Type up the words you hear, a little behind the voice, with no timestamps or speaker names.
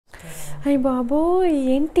అయ్య బాబోయ్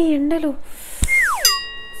ఏంటి ఎండలు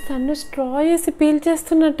సన్ను స్ట్రా చేసి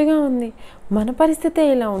పీల్చేస్తున్నట్టుగా ఉంది. మన పరిస్థితే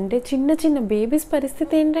ఇలా ఉంటే చిన్న చిన్న బేబీస్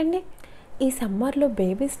పరిస్థితి ఏంటండి? ఈ సమ్మర్లో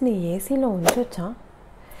బేబీస్ని ఏసీలో ఉంచొచ్చా?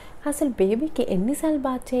 అసలు బేబీకి ఎన్నిసార్లు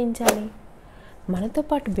బాత్ చేయించాలి? మనతో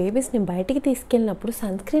పాటు బేబీస్ని బయటికి తీసుకెళ్ళినప్పుడు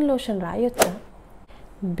సన్స్క్రీన్ లోషన్ రాయొచ్చా?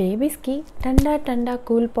 బేబీస్కి టండా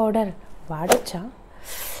కూల్ పౌడర్ వాడొచ్చా?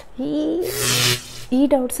 ఈ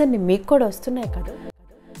డౌట్స్ అన్నీ మీకు కూడా వస్తున్నాయి కదా.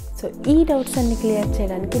 సో ఈ డౌట్స్ అన్ని క్లియర్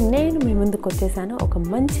చేయడానికి నేను మీ ముందుకు వచ్చేసాను ఒక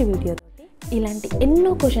మంచి వీడియో. ఇలాంటి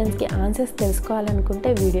ఎన్నో క్వశ్చన్స్కి ఆన్సర్స్ తెలుసుకోవాలనుకుంటే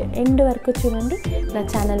వీడియో ఎండ్ వరకు చూడండి. నా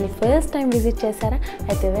ఛానల్ని ఫస్ట్ టైం విజిట్ చేశారా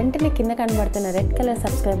అయితే వెంటనే కింద కనబడుతున్న రెడ్ కలర్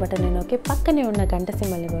సబ్స్క్రైబ్ బటన్ నొక్కి పక్కనే ఉన్న గంట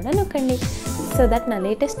సింబల్ని కూడా నొక్కండి. సో దట్ నా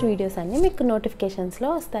లేటెస్ట్ వీడియోస్ అన్నీ మీకు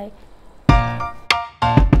నోటిఫికేషన్స్లో వస్తాయి.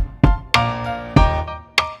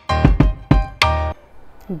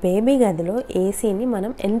 బేబీ గదిలో ఏసీని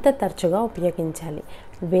మనం ఎంత తరచుగా ఉపయోగించాలి?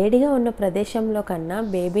 వేడిగా ఉన్న ప్రదేశంలో కన్నా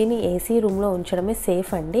బేబీని ఏసీ రూమ్లో ఉంచడమే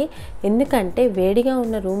సేఫ్ అండి. ఎందుకంటే వేడిగా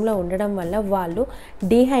ఉన్న రూమ్లో ఉండడం వల్ల వాళ్ళు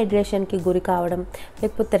డీహైడ్రేషన్కి గురి కావడం,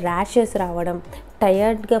 లేకపోతే ర్యాషెస్ రావడం,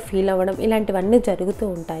 టయర్డ్గా ఫీల్ అవ్వడం ఇలాంటివన్నీ జరుగుతూ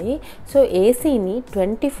ఉంటాయి. సో ఏసీని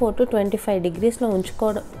 24 to 25 degreesలో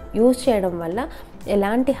యూజ్ చేయడం వల్ల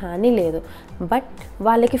ఎలాంటి హాని లేదు. బట్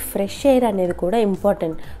వాళ్ళకి ఫ్రెష్ ఎయిర్ అనేది కూడా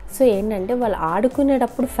ఇంపార్టెంట్. సో ఏంటంటే వాళ్ళు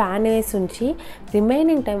ఆడుకునేటప్పుడు ఫ్యాన్ వేసి ఉంచి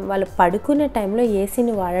రిమైనింగ్ టైం వాళ్ళు పడుకునే టైంలో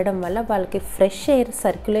ఏసీని వాడడం వల్ల వాళ్ళకి ఫ్రెష్ ఎయిర్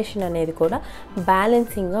సర్క్యులేషన్ అనేది కూడా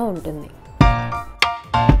బ్యాలెన్సింగ్గా ఉంటుంది.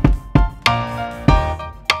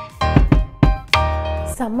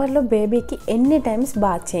 సమ్మర్లో బేబీకి ఎన్ని టైమ్స్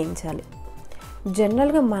బాత్ చేయించాలి?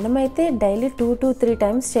 జనరల్గా మనమైతే డైలీ 2 to 3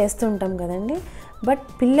 times చేస్తుంటాం కదండి. బట్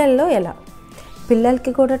పిల్లల్లో ఎలా?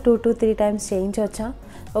 పిల్లలకి కూడా 2 to 3 times చేయించవచ్చా?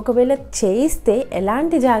 ఒకవేళ చేయిస్తే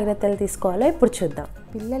ఎలాంటి జాగ్రత్తలు తీసుకోవాలో ఇప్పుడు చూద్దాం.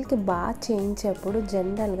 పిల్లలకి బాత్ చేయించేప్పుడు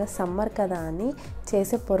జనరల్గా సమ్మర్ కదా అని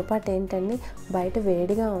చేసే పొరపాటు ఏంటండి, బయట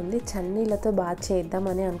వేడిగా ఉంది చన్నీళ్ళతో బాత్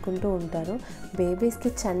చేద్దామని అనుకుంటూ ఉంటారు. బేబీస్కి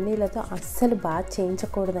చన్నీళ్ళతో అస్సలు బాత్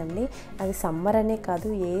చేయించకూడదండి. అది సమ్మర్ అనే కాదు,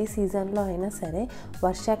 ఏ సీజన్లో అయినా సరే,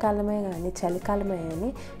 వర్షాకాలమే కానీ చలికాలమే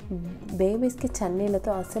కానీ బేబీస్కి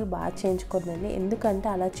చన్నీళ్ళతో అస్సలు బాత్ చేయించకూడదండి. ఎందుకంటే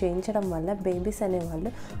అలా చేయించడం వల్ల బేబీస్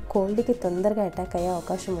అనేవాళ్ళు కోల్డ్కి తొందరగా అటాక్ అయ్యే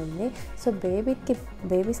అవకాశం ఉంది. సో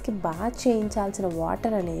బేబీస్కి బాత్ చేయించాల్సిన వాటర్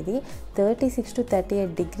అనేది 36 to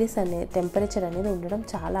 38 degrees అనే టెంపరేచర్ అనేది ఉండడం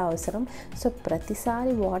చాలా అవసరం. సో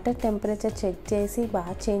ప్రతిసారి వాటర్ టెంపరేచర్ చెక్ చేసి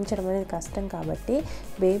బాత్ చేయించడం అనేది కష్టం కాబట్టి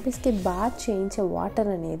బేబీస్కి బాత్ చేయించే వాటర్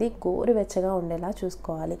అనేది గోరువెచ్చగా ఉండేలా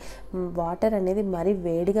చూసుకోవాలి. వాటర్ అనేది మరీ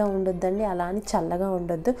వేడిగా ఉండొద్దండి, అలా అని చల్లగా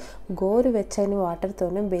ఉండొద్దు. గోరువెచ్చని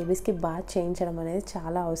వాటర్తోనే బేబీస్కి బాత్ చేయించడం అనేది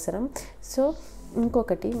చాలా అవసరం. సో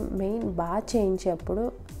ఇంకొకటి మెయిన్ బాత్ చేయించేప్పుడు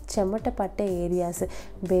చెమట పట్టే ఏరియాస్,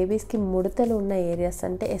 బేబీస్కి ముడతలు ఉన్న ఏరియాస్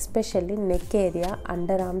అంటే especially neck area,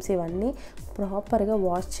 under arms ఇవన్నీ ప్రాపర్గా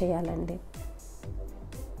వాష్ చేయాలండి.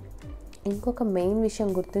 ఇంకొక మెయిన్ విషయం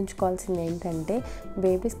గుర్తుంచుకోవాల్సింది ఏంటంటే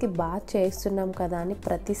బేబీస్కి బాత్ చేస్తున్నాం కదా అని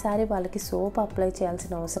ప్రతిసారి వాళ్ళకి సోప్ అప్లై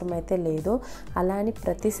చేయాల్సిన అవసరం అయితే లేదు. అలా అని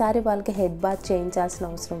ప్రతిసారి వాళ్ళకి హెడ్ బాత్ చేయించాల్సిన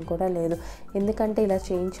అవసరం కూడా లేదు. ఎందుకంటే ఇలా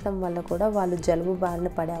చేయించడం వల్ల కూడా వాళ్ళు జలుబు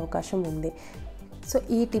బారిన పడే అవకాశం ఉంది. సో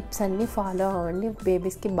ఈ టిప్స్ అన్నీ ఫాలో అవ్వండి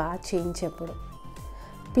బేబీస్కి బాత్ చేయించేప్పుడు.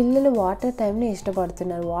 పిల్లలు వాటర్ టైంని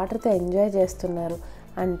ఇష్టపడుతున్నారు, వాటర్తో ఎంజాయ్ చేస్తున్నారు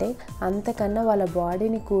అంటే అంతకన్నా వాళ్ళ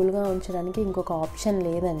బాడీని కూల్గా ఉంచడానికి ఇంకొక ఆప్షన్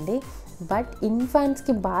లేదండి. బట్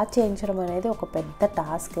ఇన్ఫాంట్స్కి బాత్ చేయించడం అనేది ఒక పెద్ద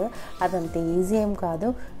టాస్క్, అదంత ఈజీ ఏం కాదు.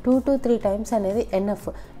 2 to 3 times అనేది ఎనఫ్.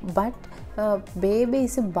 బట్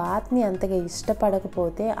బేబీస్ బాత్ని అంతగా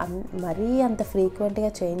ఇష్టపడకపోతే మరీ అంత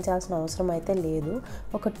ఫ్రీక్వెంట్గా చేయించాల్సిన అవసరం అయితే లేదు.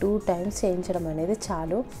 ఒక 2 times చేయించడం అనేది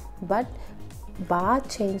చాలు. బట్ బాత్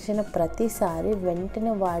చేయించిన ప్రతిసారి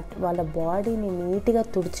వెంటనే వాళ్ళ బాడీని నీట్గా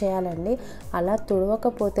తుడిచేయాలండి. అలా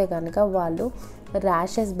తుడవకపోతే కనుక వాళ్ళు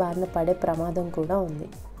ర్యాషెస్ బారిన పడే ప్రమాదం కూడా ఉంది.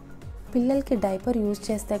 పిల్లలకి డైపర్ యూజ్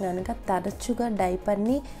చేస్తే కనుక తరచుగా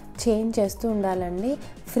డైపర్ని చేంజ్ చేస్తూ ఉండాలండి.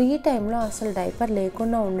 ఫ్రీ టైంలో అసలు డైపర్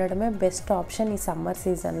లేకుండా ఉండడమే బెస్ట్ ఆప్షన్ ఈ సమ్మర్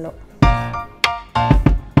సీజన్లో.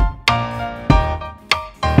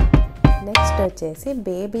 నెక్స్ట్ వచ్చేసి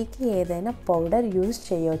బేబీకి ఏదైనా పౌడర్ యూజ్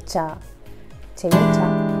చేయొచ్చా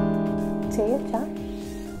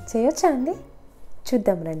అండి?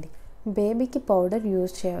 చూద్దాం రండి. బేబీకి పౌడర్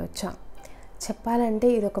యూజ్ చేయవచ్చా? చెప్పాలంటే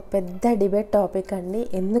ఇది ఒక పెద్ద డిబేట్ టాపిక్ అండి.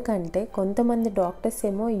 ఎందుకంటే కొంతమంది డాక్టర్స్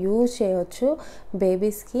ఏమో యూజ్ చేయవచ్చు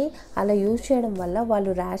బేబీస్కి, అలా యూజ్ చేయడం వల్ల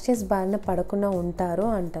వాళ్ళు ర్యాషెస్ బారిన పడకుండా ఉంటారు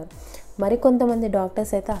అంటారు. మరికొంతమంది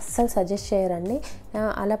డాక్టర్స్ అయితే అస్సలు సజెస్ట్ చేయరండి.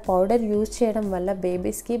 అలా పౌడర్ యూజ్ చేయడం వల్ల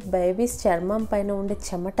బేబీస్ చర్మం పైన ఉండే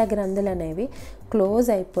చెమట గ్రంథులు అనేవి క్లోజ్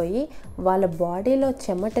అయిపోయి వాళ్ళ బాడీలో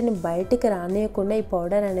చెమటని బయటికి రానియకుండా ఈ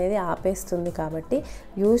పౌడర్ అనేది ఆపేస్తుంది, కాబట్టి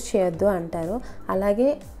యూజ్ చేయొద్దు అంటారు. అలాగే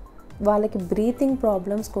వాళ్ళకి బ్రీతింగ్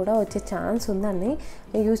ప్రాబ్లమ్స్ కూడా వచ్చే ఛాన్స్ ఉందని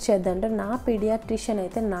యూజ్ చేద్దంటే నా పీడియాట్రిషియన్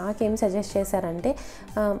అయితే నాకేం సజెస్ట్ చేశారంటే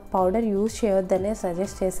పౌడర్ యూజ్ చేయొద్దనే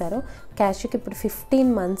సజెస్ట్ చేశారు. క్యాష్యూకి ఇప్పుడు 15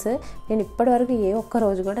 months, నేను ఇప్పటివరకు ఏ ఒక్క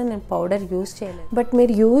రోజు కూడా నేను పౌడర్ యూజ్ చేయలేదు. బట్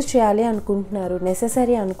మీరు యూజ్ చేయాలి అనుకుంటున్నారు,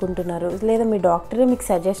 నెససరీ అనుకుంటున్నారు, లేదా మీ డాక్టరే మీకు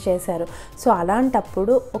సజెస్ట్ చేశారు. సో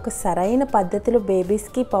అలాంటప్పుడు ఒక సరైన పద్ధతిలో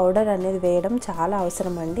బేబీస్కి పౌడర్ అనేది వేయడం చాలా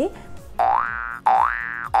అవసరం అండి.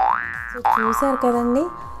 చూసారు కదండి,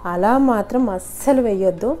 అలా మాత్రం అస్సలు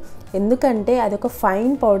వేయొద్దు. ఎందుకంటే అదొక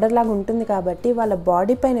ఫైన్ పౌడర్ లాగా ఉంటుంది కాబట్టి వాళ్ళ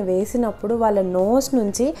బాడీ పైన వేసినప్పుడు వాళ్ళ నోస్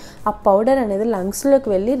నుంచి ఆ పౌడర్ అనేది లంగ్స్లోకి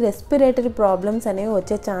వెళ్ళి రెస్పిరేటరీ ప్రాబ్లమ్స్ అనేవి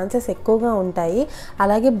వచ్చే ఛాన్సెస్ ఎక్కువగా ఉంటాయి.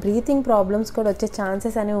 అలాగే బ్రీతింగ్ ప్రాబ్లమ్స్ కూడా వచ్చే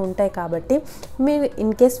ఛాన్సెస్ అనేవి ఉంటాయి. కాబట్టి మీరు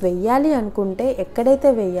ఇన్ కేస్ వెయ్యాలి అనుకుంటే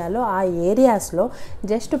ఎక్కడైతే వేయాలో ఆ ఏరియాస్లో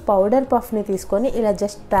జస్ట్ పౌడర్ పఫ్ని తీసుకొని ఇలా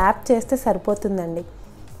జస్ట్ ట్యాప్ చేస్తే సరిపోతుందండి.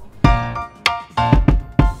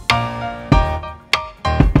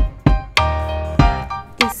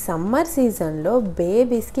 సమ్మర్ సీజన్లో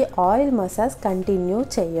బేబీస్కి ఆయిల్ మసాజ్ కంటిన్యూ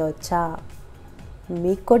చేయవచ్చా?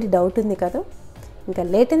 మీకు కూడా డౌట్ ఉంది కదా, ఇంకా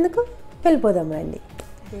లేట్ ఎందుకు, వెళ్ళిపోదాం రండి.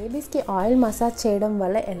 బేబీస్కి ఆయిల్ మసాజ్ చేయడం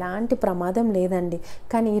వల్ల ఎలాంటి ప్రమాదం లేదండి.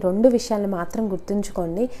 కానీ ఈ 2 విషయాలు మాత్రం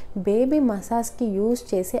గుర్తుంచుకోండి. బేబీ మసాజ్కి యూజ్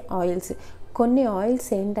చేసే ఆయిల్స్, కొన్ని ఆయిల్స్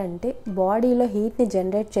ఏంటంటే బాడీలో హీట్ని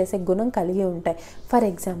జనరేట్ చేసే గుణం కలిగి ఉంటాయి. For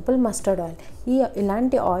example mustard oil.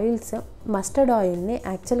 ఇలాంటి ఆయిల్స్, మస్టర్డ్ ఆయిల్ని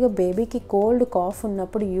యాక్చువల్గా బేబీకి కోల్డ్ కాఫ్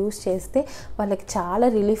ఉన్నప్పుడు యూస్ చేస్తే వాళ్ళకి చాలా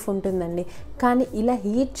రిలీఫ్ ఉంటుందండి. కానీ ఇలా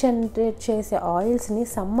హీట్ జనరేట్ చేసే ఆయిల్స్ని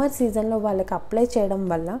సమ్మర్ సీజన్లో వాళ్ళకి అప్లై చేయడం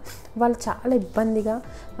వల్ల వాళ్ళు చాలా ఇబ్బందిగా,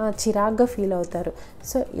 చిరాగ్గా ఫీల్ అవుతారు.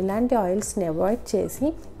 సో ఇలాంటి ఆయిల్స్ని అవాయిడ్ చేసి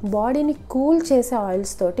బాడీని కూల్ చేసే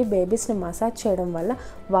ఆయిల్స్ తోటి బేబీస్ని మసాజ్ చేయడం వల్ల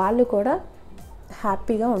వాళ్ళు కూడా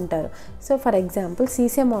హ్యాపీగా ఉంటారు. So for example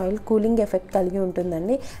sesame oil cooling effect కలిగి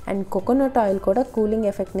ఉంటుందండి. అండ్ కోకోనట్ ఆయిల్ కూడా కూలింగ్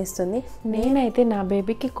ఎఫెక్ట్ని ఇస్తుంది. నేనైతే నా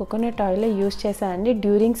బేబీకి కోకోనట్ ఆయిల్ యూజ్ చేశానండి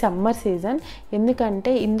డ్యూరింగ్ సమ్మర్ సీజన్.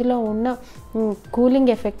 ఎందుకంటే ఇందులో ఉన్న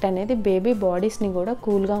కూలింగ్ ఎఫెక్ట్ అనేది బేబీ బాడీస్ని కూడా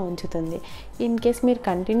కూల్గా ఉంచుతుంది. ఇన్ కేస్ మీరు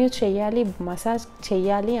కంటిన్యూ చేయాలి, మసాజ్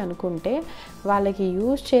చేయాలి అనుకుంటే వాళ్ళకి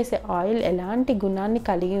యూజ్ చేసే ఆయిల్ ఎలాంటి గుణాన్ని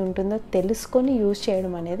కలిగి ఉంటుందో తెలుసుకొని యూజ్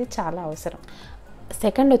చేయడం అనేది చాలా అవసరం.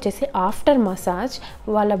 సెకండ్ వచ్చేసి ఆఫ్టర్ మసాజ్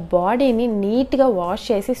వాళ్ళ బాడీని నీట్గా వాష్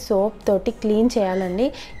చేసి సోప్ తోటి క్లీన్ చేయాలండి.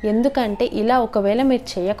 ఎందుకంటే ఇలా ఒకవేళ మీరు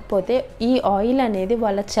చేయకపోతే ఈ ఆయిల్ అనేది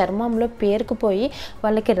వాళ్ళ చర్మంలో పేరుకుపోయి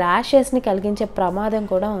వాళ్ళకి ర్యాషెస్ని కలిగించే ప్రమాదం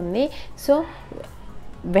కూడా ఉంది. సో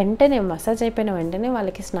వెంటనే మసాజ్ అయిపోయిన వెంటనే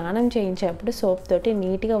వాళ్ళకి స్నానం చేయించేటప్పుడు సోప్ తోటి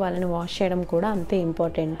నీట్గా వాళ్ళని వాష్ చేయడం కూడా అంతే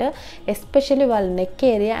ఇంపార్టెంట్. ఎస్పెషల్లీ వాళ్ళ నెక్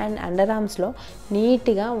ఏరియా అండ్ అండర్ ఆర్మ్స్లో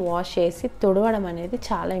నీట్గా వాష్ చేసి తుడవడం అనేది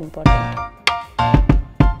చాలా ఇంపార్టెంట్.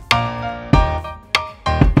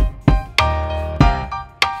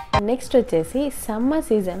 నెక్స్ట్ వచ్చేసి సమ్మర్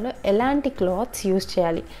సీజన్లో ఎలాంటి క్లాత్స్ యూజ్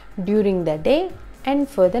చేయాలి during the day and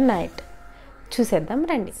for the night చూసేద్దాం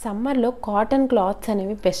రండి. సమ్మర్లో కాటన్ క్లాత్స్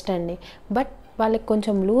అనేవి బెస్ట్ అండి. బట్ వాళ్ళకి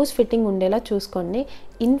కొంచెం లూజ్ ఫిట్టింగ్ ఉండేలా చూసుకోండి.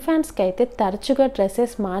 ఇన్ఫాంట్స్కి అయితే తరచుగా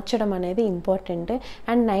డ్రెస్సెస్ మార్చడం అనేది ఇంపార్టెంట్.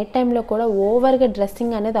 అండ్ నైట్ టైంలో కూడా ఓవర్గా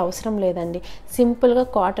డ్రెస్సింగ్ అనేది అవసరం లేదండి. సింపుల్గా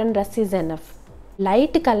cotton dress is enough.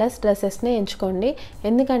 Light colours డ్రెస్సెస్నే ఎంచుకోండి.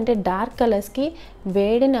 ఎందుకంటే డార్క్ కలర్స్కి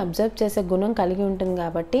వేడిని అబ్జర్వ్ చేసే గుణం కలిగి ఉంటుంది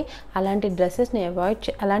కాబట్టి అలాంటి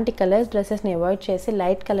కలర్స్ డ్రెస్సెస్ని అవాయిడ్ చేసి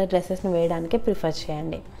లైట్ కలర్ డ్రెస్సెస్ని వేయడానికే ప్రిఫర్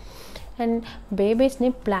చేయండి. అండ్ బేబీస్ని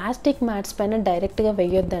ప్లాస్టిక్ మ్యాట్స్ పైన డైరెక్ట్గా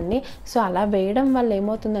వేయొద్దండి. సో అలా వేయడం వల్ల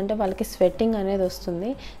ఏమవుతుందంటే వాళ్ళకి స్వెట్టింగ్ అనేది వస్తుంది.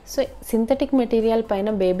 సో సింథటిక్ మెటీరియల్ పైన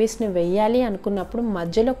బేబీస్ని వేయాలి అనుకున్నప్పుడు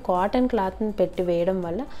మధ్యలో కాటన్ క్లాత్ని పెట్టి వేయడం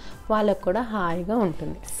వల్ల వాళ్ళకు కూడా హాయిగా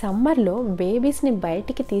ఉంటుంది. సమ్మర్లో బేబీస్ని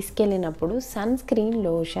బయటికి తీసుకెళ్ళినప్పుడు సన్ స్క్రీన్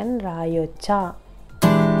లోషన్ రాయొచ్చా?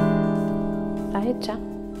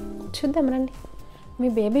 చూద్దాం రండి. మీ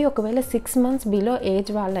బేబీ ఒకవేళ 6 months బిలో ఏజ్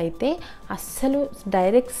వాళ్ళైతే అస్సలు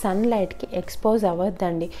direct సన్లైట్కి expose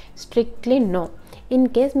అవ్వద్దండి. Strictly no. In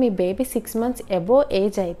case me baby 6 months above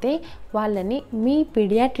age అయితే వాళ్ళని మీ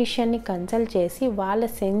పీడియాట్రిషియన్ని కన్సల్ట్ చేసి వాళ్ళ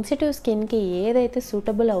సెన్సిటివ్ స్కిన్కి ఏదైతే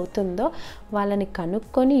సూటబుల్ అవుతుందో వాళ్ళని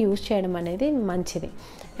కనుక్కొని యూజ్ చేయడం అనేది మంచిది.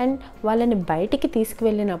 అండ్ వాళ్ళని బయటికి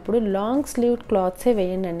తీసుకువెళ్ళినప్పుడు లాంగ్ స్లీవ్ క్లాత్సే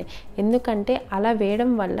వేయండి. ఎందుకంటే అలా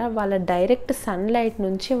వేయడం వల్ల వాళ్ళ డైరెక్ట్ సన్లైట్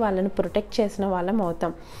నుంచి వాళ్ళని ప్రొటెక్ట్ చేసిన వాళ్ళం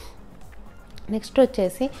అవుతాం. నెక్స్ట్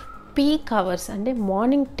వచ్చేసి పీక్ అవర్స్ అంటే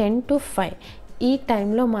మార్నింగ్ 10 to 5 ఈ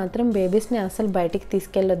టైంలో మాత్రం బేబీస్ని అసలు బయటికి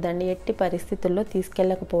తీసుకెళ్ళొద్దండి. ఎట్టి పరిస్థితుల్లో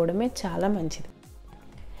తీసుకెళ్ళకపోవడమే చాలా మంచిది.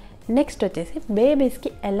 నెక్స్ట్ వచ్చేసి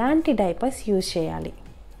బేబీస్కి ఎలాంటి డైపర్స్ యూజ్ చేయాలి?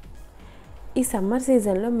 ఈ సమ్మర్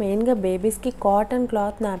సీజన్లో మెయిన్గా బేబీస్కి కాటన్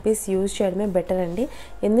క్లాత్ నాపీస్ యూజ్ చేయడమే బెటర్ అండి.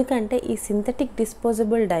 ఎందుకంటే ఈ సింథటిక్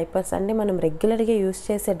డిస్పోజబుల్ డైపర్స్ అంటే మనం రెగ్యులర్గా యూజ్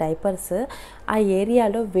చేసే డైపర్స్ ఆ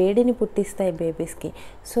ఏరియాలో వేడిని పుట్టిస్తాయి బేబీస్కి.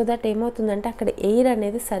 సో దట్ ఏమవుతుందంటే అక్కడ ఎయిర్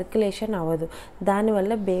అనేది సర్క్యులేషన్ అవ్వదు.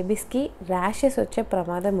 దానివల్ల బేబీస్కి ర్యాషెస్ వచ్చే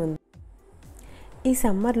ప్రమాదం ఉంది. ఈ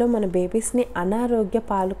సమ్మర్లో మన బేబీస్ని అనారోగ్య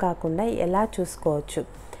పాలు కాకుండా ఎలా చూసుకోవచ్చు,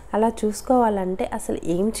 అలా చూసుకోవాలంటే అసలు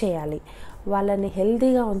ఏం చేయాలి, వాళ్ళని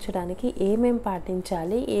హెల్తీగా ఉంచడానికి ఏమేం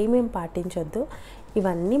పాటించాలి, ఏమేం పాటించొద్దు,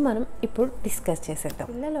 ఇవన్నీ మనం ఇప్పుడు డిస్కస్ చేసేద్దాం.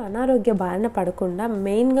 పిల్లలు అనారోగ్య బారిన పడకుండా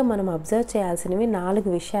మెయిన్గా మనం అబ్జర్వ్ చేయాల్సినవి 4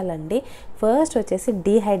 విషయాలండి. ఫస్ట్ వచ్చేసి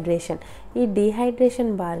డీహైడ్రేషన్. ఈ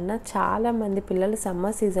డీహైడ్రేషన్ బారిన చాలామంది పిల్లలు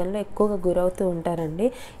సమ్మర్ సీజన్లో ఎక్కువగా గురవుతూ ఉంటారండి.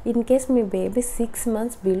 In case me baby 6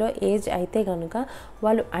 months below age అయితే కనుక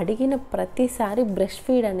వాళ్ళు అడిగిన ప్రతిసారి బ్రెస్ట్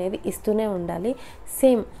ఫీడ్ అనేది ఇస్తూనే ఉండాలి.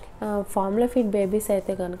 సేమ్ ఫార్ములా ఫీడ్ బేబీస్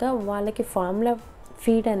అయితే కనుక వాళ్ళకి ఫార్ములా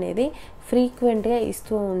ఫీడ్ అనేది ఫ్రీక్వెంట్గా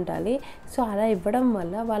ఇస్తూ ఉండాలి. సో అలా ఇవ్వడం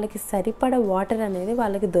వల్ల వాళ్ళకి సరిపడ వాటర్ అనేది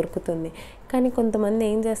వాళ్ళకి దొరుకుతుంది. కానీ కొంతమంది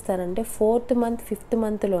ఏం చేస్తారంటే 4th month 5th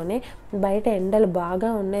monthలోనే బయట ఎండలు బాగా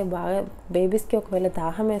ఉన్నాయి, బాగా బేబీస్కి ఒకవేళ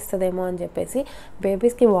దాహం వేస్తుందేమో అని చెప్పేసి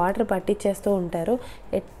బేబీస్కి వాటర్ పట్టించేస్తూ ఉంటారు.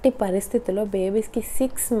 ఎట్టి పరిస్థితుల్లో బేబీస్కి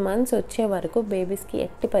 6 months వచ్చే వరకు బేబీస్కి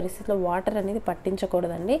ఎట్టి పరిస్థితుల్లో వాటర్ అనేది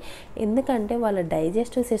పట్టించకూడదండి. ఎందుకంటే వాళ్ళ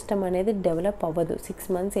డైజెస్టివ్ సిస్టమ్ అనేది డెవలప్ అవ్వదు 6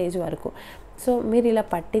 months ఏజ్ వరకు. సో మీరు ఇలా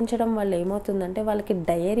పట్టించడం వల్ల ఏమవుతుందంటే వాళ్ళకి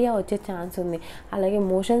డయేరియా వచ్చే ఛాన్స్ ఉంది, అలాగే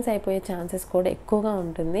మోషన్స్ అయిపోయే ఛాన్సెస్ కూడా ఎక్కువగా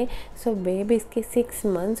ఉంటుంది. సో బేబీస్కి 6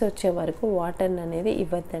 months వచ్చే వరకు వాటర్ అనేది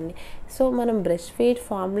ఇవ్వద్దండి. సో మనం బ్రెస్ట్ ఫీడ్,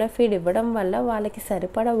 ఫార్ములా ఫీడ్ ఇవ్వడం వల్ల వాళ్ళకి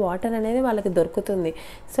సరిపడా వాటర్ అనేది వాళ్ళకి దొరుకుతుంది.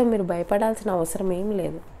 సో మీరు భయపడాల్సిన అవసరం ఏం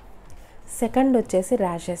లేదు. సెకండ్ వచ్చేసి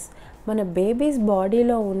ర్యాషెస్. మన బేబీస్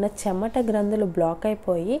బాడీలో ఉన్న చెమట గ్రంథులు బ్లాక్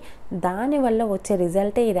అయిపోయి దానివల్ల వచ్చే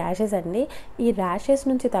రిజల్టే ఈ ర్యాషెస్ అండి. ఈ ర్యాషెస్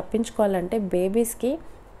నుంచి తప్పించుకోవాలంటే బేబీస్కి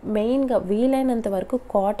మెయిన్గా వీలైనంత వరకు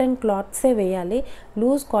కాటన్ క్లాత్సే వేయాలి,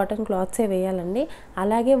 లూజ్ కాటన్ క్లాత్సే వేయాలండి.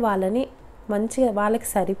 అలాగే వాళ్ళని మంచిగా వాళ్ళకి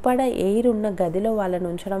సరిపడా ఎయిర్ ఉన్న గదిలో వాళ్ళని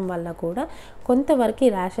ఉంచడం వల్ల కూడా కొంతవరకు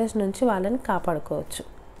ఈ ర్యాషెస్ నుంచి వాళ్ళని కాపాడుకోవచ్చు.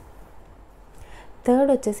 థర్డ్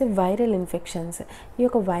వచ్చేసి వైరల్ ఇన్ఫెక్షన్స్. ఈ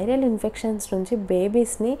యొక్క వైరల్ ఇన్ఫెక్షన్స్ నుంచి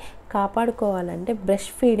బేబీస్ని కాపాడుకోవాలంటే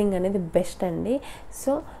బ్రెస్ట్ ఫీడింగ్ అనేది బెస్ట్ అండి.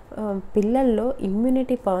 సో పిల్లల్లో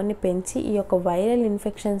ఇమ్యూనిటీ పవర్ని పెంచి ఈ యొక్క వైరల్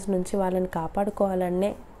ఇన్ఫెక్షన్స్ నుంచి వాళ్ళని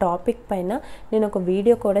కాపాడుకోవాలనే టాపిక్ పైన నేను ఒక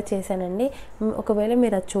వీడియో కూడా చేశానండి. ఒకవేళ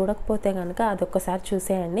మీరు అది చూడకపోతే కనుక అదొక్కసారి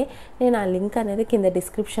చూసేయండి. నేను ఆ లింక్ అనేది కింద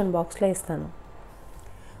డిస్క్రిప్షన్ బాక్స్లో ఇస్తాను.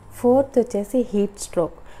 ఫోర్త్ వచ్చేసి హీట్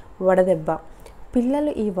స్ట్రోక్, వడదెబ్బ.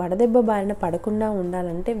 పిల్లలు ఈ వడదెబ్బ బారిన పడకుండా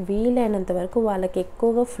ఉండాలంటే వీలైనంత వరకు వాళ్ళకి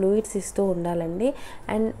ఎక్కువగా ఫ్లూయిడ్స్ ఇస్తూ ఉండాలండి.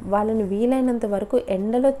 అండ్ వాళ్ళని వీలైనంత వరకు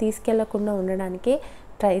ఎండలో తీసుకెళ్లకుండా ఉండడానికి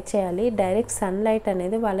ట్రై చేయాలి. డైరెక్ట్ సన్లైట్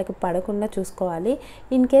అనేది వాళ్ళకి పడకుండా చూసుకోవాలి.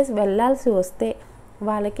 ఇన్ కేస్ వెళ్ళాల్సి వస్తే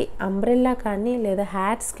వాళ్ళకి అంబ్రెల్లా కానీ లేదా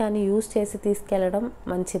హ్యాట్స్ కానీ యూజ్ చేసి తీసుకెళ్ళడం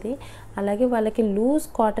మంచిది. అలాగే వాళ్ళకి లూజ్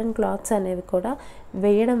కాటన్ క్లాత్స్ అనేవి కూడా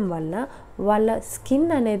వేయడం వల్ల వాళ్ళ స్కిన్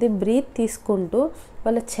అనేది బ్రీత్ తీసుకుంటూ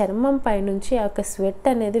వాళ్ళ చర్మం పైనుంచి ఆ యొక్క స్వెట్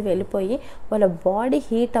అనేది వెళ్ళిపోయి వాళ్ళ బాడీ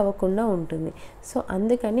హీట్ అవ్వకుండా ఉంటుంది. సో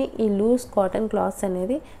అందుకని ఈ లూజ్ కాటన్ క్లాత్స్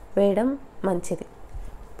అనేది వేయడం మంచిది.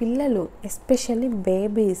 పిల్లలు ఎస్పెషల్లీ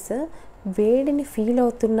బేబీస్ వేడిని ఫీల్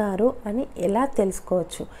అవుతున్నారు అని ఎలా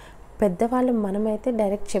తెలుసుకోవచ్చు? పెద్దవాళ్ళు మనమైతే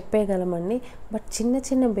డైరెక్ట్ చెప్పేయగలమండి, బట్ చిన్న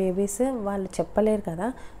చిన్న బేబీస్ వాళ్ళు చెప్పలేరు కదా.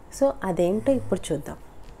 సో అదేంటో ఇప్పుడు చూద్దాం.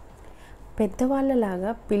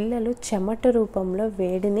 పెద్దవాళ్ళలాగా పిల్లలు చెమట రూపంలో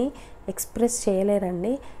వేడిని ఎక్స్ప్రెస్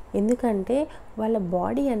చేయలేరండి. ఎందుకంటే వాళ్ళ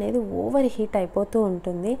బాడీ అనేది ఓవర్ హీట్ అయిపోతూ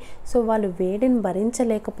ఉంటుంది. సో వాళ్ళు వేడిని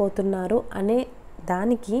భరించలేకపోతున్నారు అనే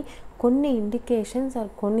దానికి కొన్ని ఇండికేషన్స్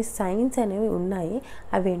కొన్ని సైన్స్ అనేవి ఉన్నాయి.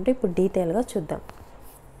 అవేంటో ఇప్పుడు డీటెయిల్గా చూద్దాం.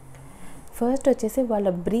 ఫస్ట్ వచ్చేసి వాళ్ళ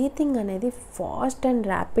బ్రీతింగ్ అనేది ఫాస్ట్ అండ్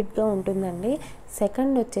ర్యాపిడ్గా ఉంటుందండి.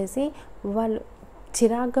 సెకండ్ వచ్చేసి వాళ్ళు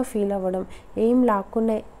చిరాగ్గా ఫీల్ అవ్వడం, ఏం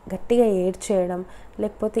లాక్కునే గట్టిగా ఏడ్చేయడం,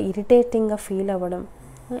 లేకపోతే ఇరిటేటింగ్గా ఫీల్ అవ్వడం.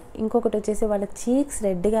 ఇంకొకటి వచ్చేసి వాళ్ళ చీక్స్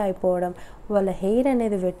రెడ్గా అయిపోవడం, వాళ్ళ హెయిర్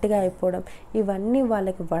అనేది వెట్టిగా అయిపోవడం. ఇవన్నీ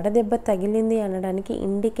వాళ్ళకి వడదెబ్బ తగిలింది అనడానికి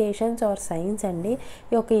ఇండికేషన్స్ ఆర్ సైన్స్ అండి.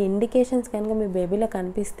 ఈ యొక్క ఇండికేషన్స్ కనుక మీ బేబీలో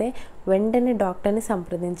కనిపిస్తే వెంటనే డాక్టర్ని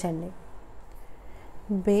సంప్రదించండి.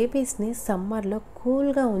 బేబీస్ని సమ్మర్లో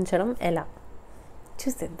కూల్గా ఉంచడం ఎలా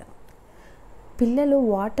చూసేద్దాం. పిల్లలు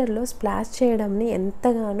వాటర్లో స్ప్లాష్ చేయడంని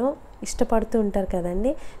ఎంతగానో ఇష్టపడుతూ ఉంటారు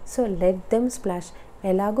కదండి. So let them splash.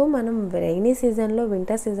 ఎలాగో మనం రైనీ సీజన్లో,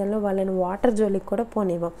 వింటర్ సీజన్లో వాళ్ళని వాటర్ జోలికి కూడా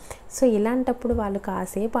పోనివ్వం. సో ఇలాంటప్పుడు వాళ్ళు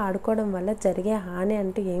కాసేపు ఆడుకోవడం వల్ల జరిగే హాని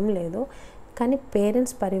అంటూ ఏం లేదు. కానీ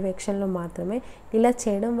పేరెంట్స్ పర్యవేక్షణలో మాత్రమే ఇలా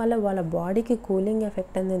చేయడం వల్ల వాళ్ళ బాడీకి కూలింగ్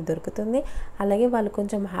ఎఫెక్ట్ అనేది దొరుకుతుంది. అలాగే వాళ్ళు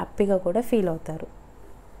కొంచెం హ్యాపీగా కూడా ఫీల్ అవుతారు.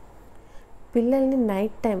 పిల్లల్ని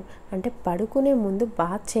నైట్ టైం అంటే పడుకునే ముందు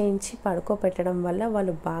బాత్ చేయించి పడుకోబెట్టడం వల్ల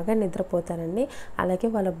వాళ్ళు బాగా నిద్రపోతారండి. అలాగే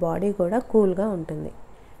వాళ్ళ బాడీ కూడా కూల్గా ఉంటుంది.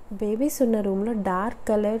 బేబీస్ ఉన్న రూమ్లో dark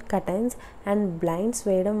colour curtains and blinds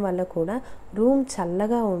వేయడం వల్ల కూడా రూమ్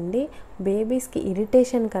చల్లగా ఉండి బేబీస్కి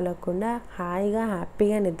ఇరిటేషన్ కలగకుండా హాయిగా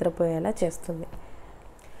హ్యాపీగా నిద్రపోయేలా చేస్తుంది.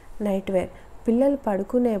 నైట్ వేర్ పిల్లలు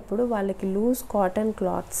పడుకునేప్పుడు వాళ్ళకి లూజ్ కాటన్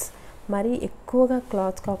క్లాత్స్, మరీ ఎక్కువగా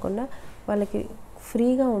క్లాత్స్ కాకుండా వాళ్ళకి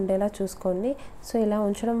ఫ్రీగా ఉండేలా చూసుకోండి. సో ఇలా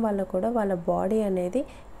ఉంచడం వల్ల కూడా వాళ్ళ బాడీ అనేది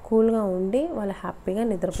కూల్గా ఉండి వాళ్ళు హ్యాపీగా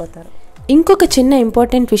నిద్రపోతారు. ఇంకొక చిన్న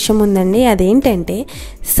ఇంపార్టెంట్ విషయం ఉందండి. అదేంటంటే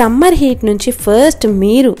సమ్మర్ హీట్ నుంచి ఫస్ట్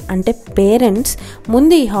మీరు అంటే పేరెంట్స్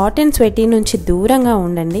ముందు ఈ హాట్ అండ్ స్వెటీ నుంచి దూరంగా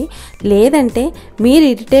ఉండండి. లేదంటే మీరు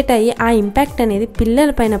ఇరిటేట్ అయ్యి ఆ ఇంపాక్ట్ అనేది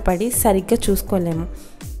పిల్లల పైన పడి సరిగ్గా చూసుకోలేము.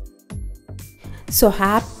 సో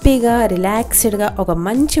హ్యాపీగా రిలాక్స్డ్గా ఒక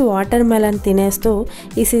మంచి వాటర్ మెలన్ తినేస్తూ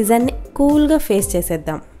ఈ సీజన్ని కూల్గా ఫేస్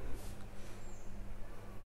చేసేద్దాం.